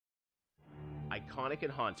iconic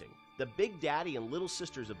and haunting, the Big Daddy and Little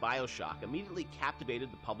Sisters of Bioshock immediately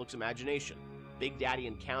captivated the public's imagination. Big Daddy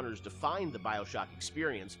encounters defined the Bioshock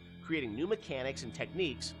experience, creating new mechanics and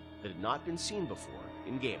techniques that had not been seen before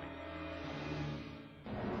in gaming.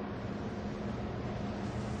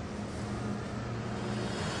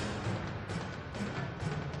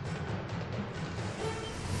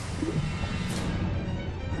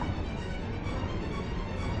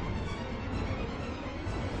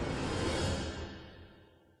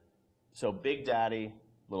 So Big Daddy,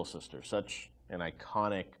 Little Sister, such an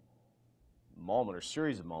iconic moment or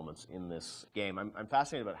series of moments in this game. I'm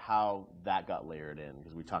fascinated about how that got layered in,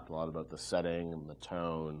 because we talked a lot about the setting and the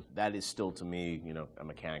tone. That is still, to me, a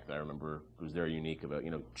mechanic that I remember was very unique about,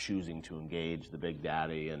 choosing to engage the Big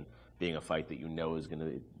Daddy and being a fight that is going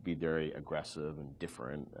to be very aggressive and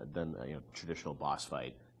different than a traditional boss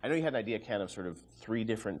fight. I know you had an idea, Ken, of sort of 3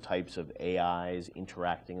 different types of AIs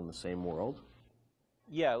interacting in the same world.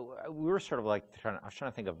 Yeah, we were sort of like I was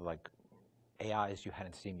trying to think of like AIs you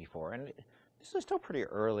hadn't seen before, and this is still pretty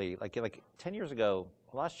early. Like 10 years ago,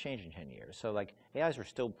 a lot's changed in 10 years. So like AIs were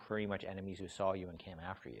still pretty much enemies who saw you and came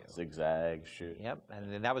after you. Zigzag, shoot. Yep,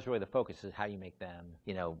 and then that was really the focus, is how you make them,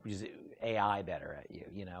 use AI better at you.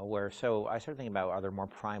 So I started thinking about, are there more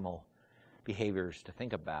primal behaviors to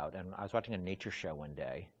think about? And I was watching a nature show one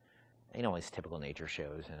day. It's typical nature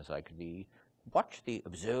shows, and it's like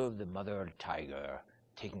observe the mother tiger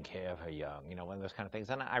taking care of her young, one of those kind of things.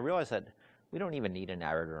 And I realized that we don't even need a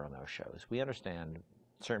narrator on those shows. We understand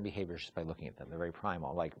certain behaviors just by looking at them. They're very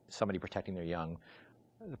primal, like somebody protecting their young,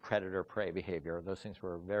 the predator-prey behavior. Those things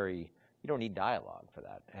were you don't need dialogue for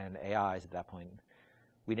that. And AIs at that point,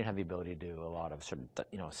 we didn't have the ability to do a lot of sort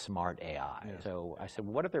of, smart AI. Yeah. So I said,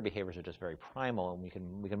 well, what if their behaviors are just very primal, and we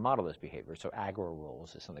can model those behaviors? So aggro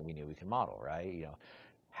rules is something we knew we can model, right?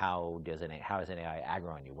 How does an AI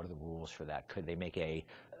aggro on you? What are the rules for that? Could they make a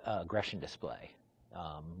aggression display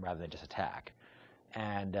rather than just attack?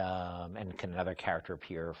 And can another character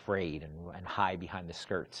appear afraid and hide behind the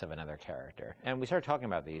skirts of another character? And we started talking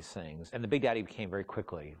about these things. And the Big Daddy became very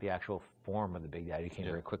quickly, the actual form of the Big Daddy became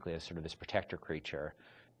very quickly as sort of this protector creature.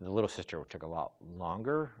 The Little Sister took a lot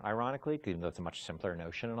longer, ironically, even though it's a much simpler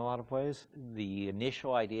notion in a lot of ways. The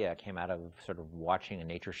initial idea came out of sort of watching a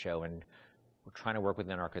nature show, and we're trying to work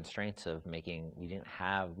within our constraints of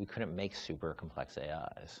we couldn't make super complex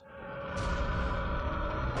AIs.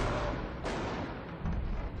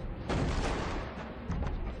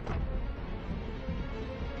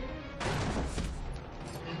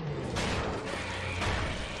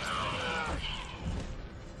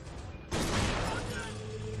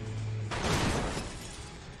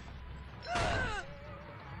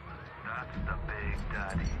 That's the Big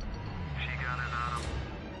Daddy. She got it on him.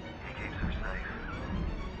 He keeps her safe.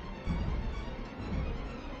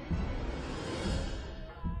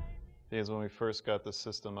 Because when we first got the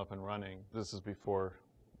system up and running, this is before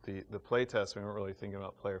the play test, we weren't really thinking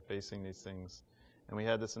about player facing these things. And we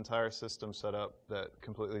had this entire system set up that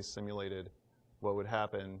completely simulated what would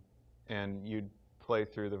happen. And you'd play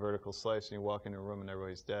through the vertical slice and you walk into a room and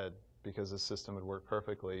everybody's dead, because the system would work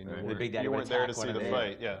perfectly. And right. you weren't there to see the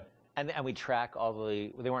fight. Yeah. And we track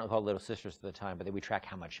they weren't called Little Sisters at the time, but we track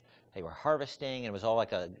how much they were harvesting, and it was all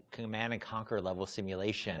like a Command and Conquer level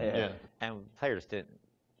simulation. Yeah. And players didn't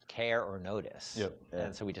care or notice. Yep.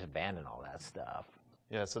 And so we just abandoned all that stuff.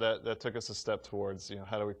 Yeah, so that took us a step towards,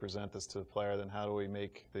 how do we present this to the player, then how do we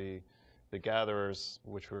make the gatherers,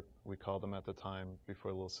 which we called them at the time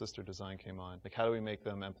before Little Sister design came on, like how do we make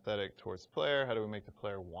them empathetic towards the player? How do we make the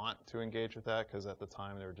player want to engage with that? Because at the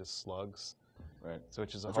time they were just slugs. Right. So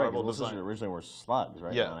which is a horrible design. Originally were slugs,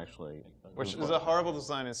 right? Yeah. Not actually. Which is a horrible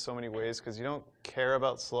design in so many ways, because you don't care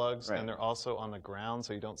about slugs, and they're also on the ground,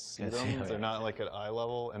 so you don't see them. They're not like at eye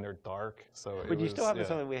level, and they're dark. So but you still have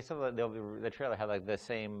something. We still the trailer had like the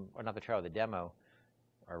same, or not the trailer, the demo.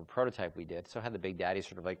 Our prototype we did, so had the Big Daddy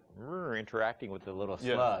sort of like interacting with the little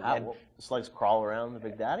slug. And the slugs crawl around the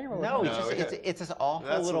Big Daddy? Or no, it's this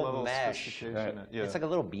awful little mesh. Right. Yeah. It's like a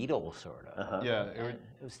little beetle, sort of. Uh-huh. Yeah. It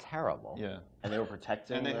was terrible. Yeah. And they were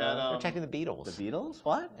protecting. And they had protecting the beetles. The beetles?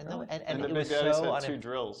 What? And the Big Daddies had 2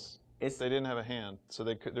 drills. They didn't have a hand, so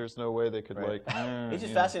they could. There's no way they could It's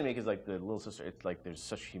just fascinating me because like the Little Sister, it's like there's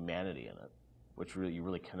such humanity in it, which you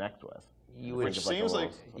really connect with. Which seems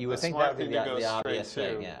like you would think that would be the obvious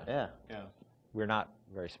thing. Yeah. We're not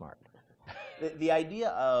very smart. The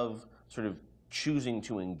idea of sort of choosing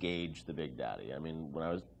to engage the Big Daddy. I mean, when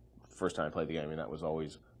I was first time I played the game, I mean that was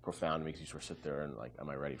always profound to me, because you sort of sit there and like, am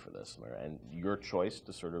I ready for this? And your choice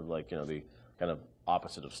to sort of like the kind of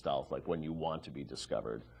opposite of stealth, like when you want to be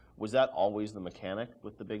discovered. Was that always the mechanic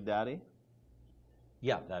with the Big Daddy?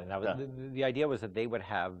 Yeah, the idea was that they would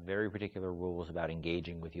have very particular rules about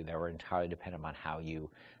engaging with you that were entirely dependent on how you,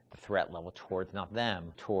 the threat level towards, not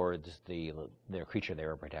them, towards their creature they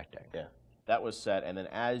were protecting. Yeah, that was set, and then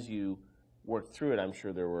as you worked through it, I'm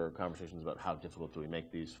sure there were conversations about how difficult do we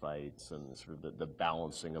make these fights and sort of the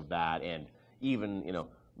balancing of that, and even, you know,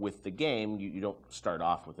 with the game, you don't start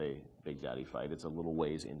off with a Big Daddy fight. It's a little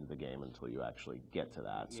ways into the game until you actually get to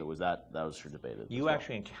that. So that was sure debated. You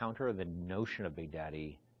actually encounter the notion of Big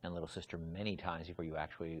Daddy and Little Sister many times before you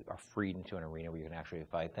actually are freed into an arena where you can actually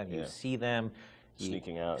fight them. You see them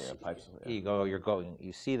sneaking out, pipes.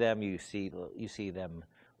 You see them. You see them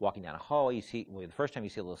walking down a hall. You see the first time you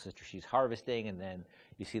see Little Sister, she's harvesting, and then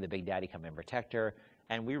you see the Big Daddy come and protect her.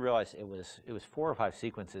 And we realized it was 4 or 5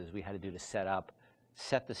 sequences we had to do to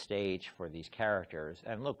set the stage for these characters.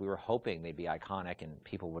 And look, we were hoping they'd be iconic and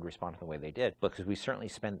people would respond to the way they did, because we certainly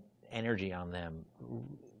spent energy on them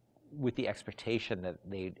with the expectation that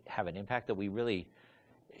they'd have an impact that we really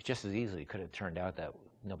just as easily could have turned out that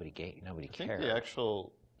nobody cared. I think the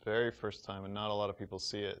actual very first time, and not a lot of people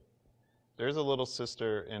see it, there's a Little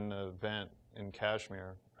Sister in the vent in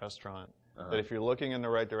Kashmir restaurant that if you're looking in the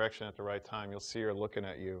right direction at the right time, you'll see her looking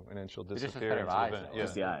at you, and then she'll disappear into the vent.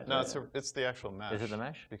 Just the eyes. No, it's the actual mesh. Is it the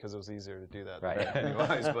mesh? Because it was easier to do that. Right. Than new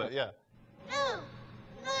eyes, but yeah. No!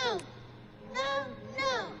 No! No!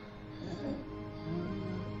 No!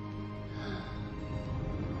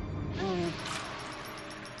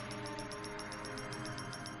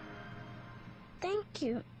 Thank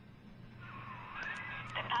you.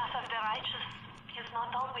 The path of the righteous is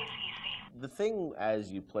not always easy. The thing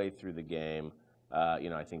as you play through the game, you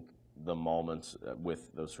know, I think the moments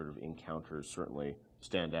with those sort of encounters certainly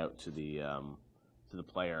stand out to the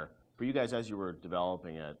player. For you guys, as you were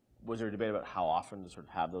developing it, was there a debate about how often to sort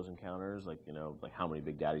of have those encounters? Like, you know, like how many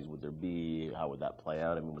Big Daddies would there be? How would that play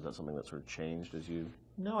out? I mean, was that something that sort of changed as you?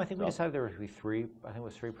 No, I think we decided there would be 3. I think it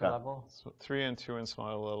was 3 per level. So 3 and 2 in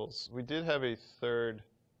smaller levels. We did have a third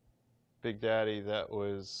Big Daddy that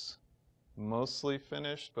was mostly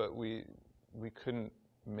finished, but we couldn't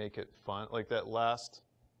make it fun. Like that last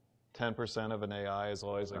 10% of an AI is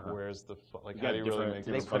always like, where's the fun? Like, how do you really make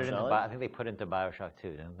it fun? I think they put it into Bioshock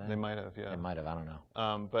too, didn't they? They might have, yeah. They might have, I don't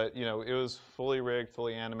know. But, you know, it was fully rigged,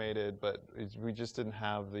 fully animated, but we just didn't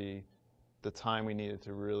have the time we needed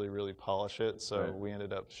to really, really polish it. So we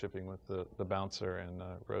ended up shipping with the Bouncer and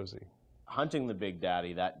Rosie. Hunting the Big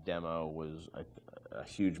Daddy, that demo was a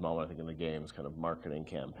huge moment, I think, in the game's kind of marketing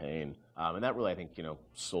campaign. And that really, I think, you know,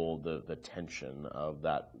 sold the tension of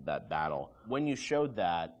that battle. When you showed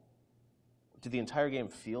that, did the entire game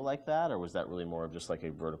feel like that, or was that really more of just like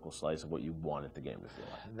a vertical slice of what you wanted the game to feel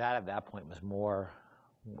like? That at that point was more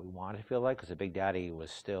what we wanted to feel like, because the Big Daddy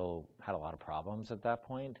had a lot of problems at that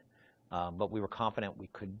point. But we were confident we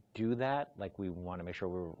could do that. Like, we wanted to make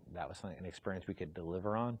sure that was an experience we could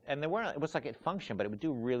deliver on. And it was like it functioned, but it would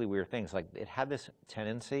do really weird things. Like, it had this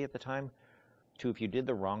tendency at the time to, if you did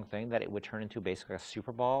the wrong thing, that it would turn into basically a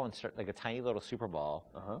super ball and start like a tiny little super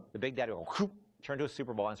ball. The Big Daddy would go, turn to a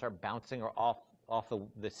super ball and start bouncing off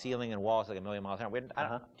the ceiling and walls like a million miles an hour.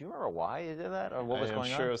 Do you remember why you did that, or what was going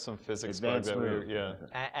on? I'm sure it was some physics bug that we were,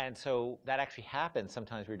 And so that actually happened.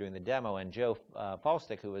 Sometimes we were doing the demo, and Joe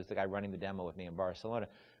Falstick, who was the guy running the demo with me in Barcelona,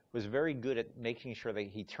 was very good at making sure that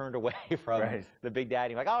he turned away from the Big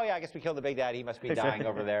Daddy. Like, oh yeah, I guess we killed the Big Daddy. He must be dying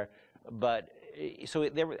over there. But so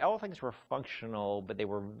all things were functional, but they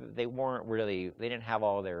weren't really. They didn't have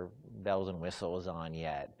all their bells and whistles on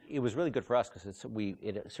yet. It was really good for us because it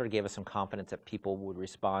sort of gave us some confidence that people would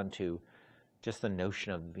respond to just the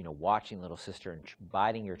notion of, you know, watching Little Sister and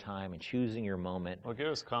biding your time and choosing your moment. Well, it gave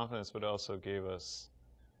us confidence, but it also gave us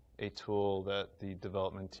a tool that the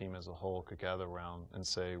development team as a whole could gather around and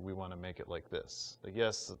say, we want to make it like this. Like,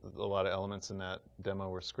 yes, a lot of elements in that demo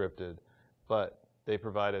were scripted, but they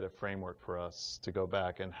provided a framework for us to go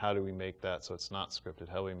back and how do we make that so it's not scripted?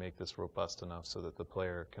 How do we make this robust enough so that the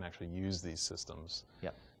player can actually use these systems?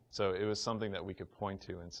 Yep. So it was something that we could point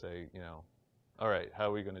to and say, you know, all right, how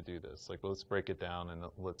are we going to do this? Like, let's break it down and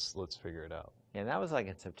let's figure it out. And that was like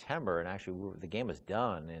in September, and actually the game was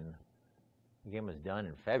done in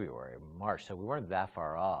February, March, so we weren't that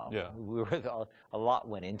far off. Yeah. A lot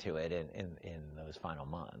went into it in those final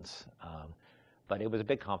months. But it was a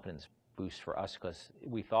big confidence boost for us because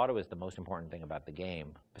we thought it was the most important thing about the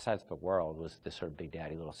game, besides the world, was this sort of Big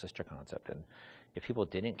Daddy, Little Sister concept. And if people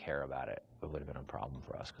didn't care about it, it would have been a problem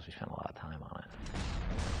for us because we spent a lot of time on it.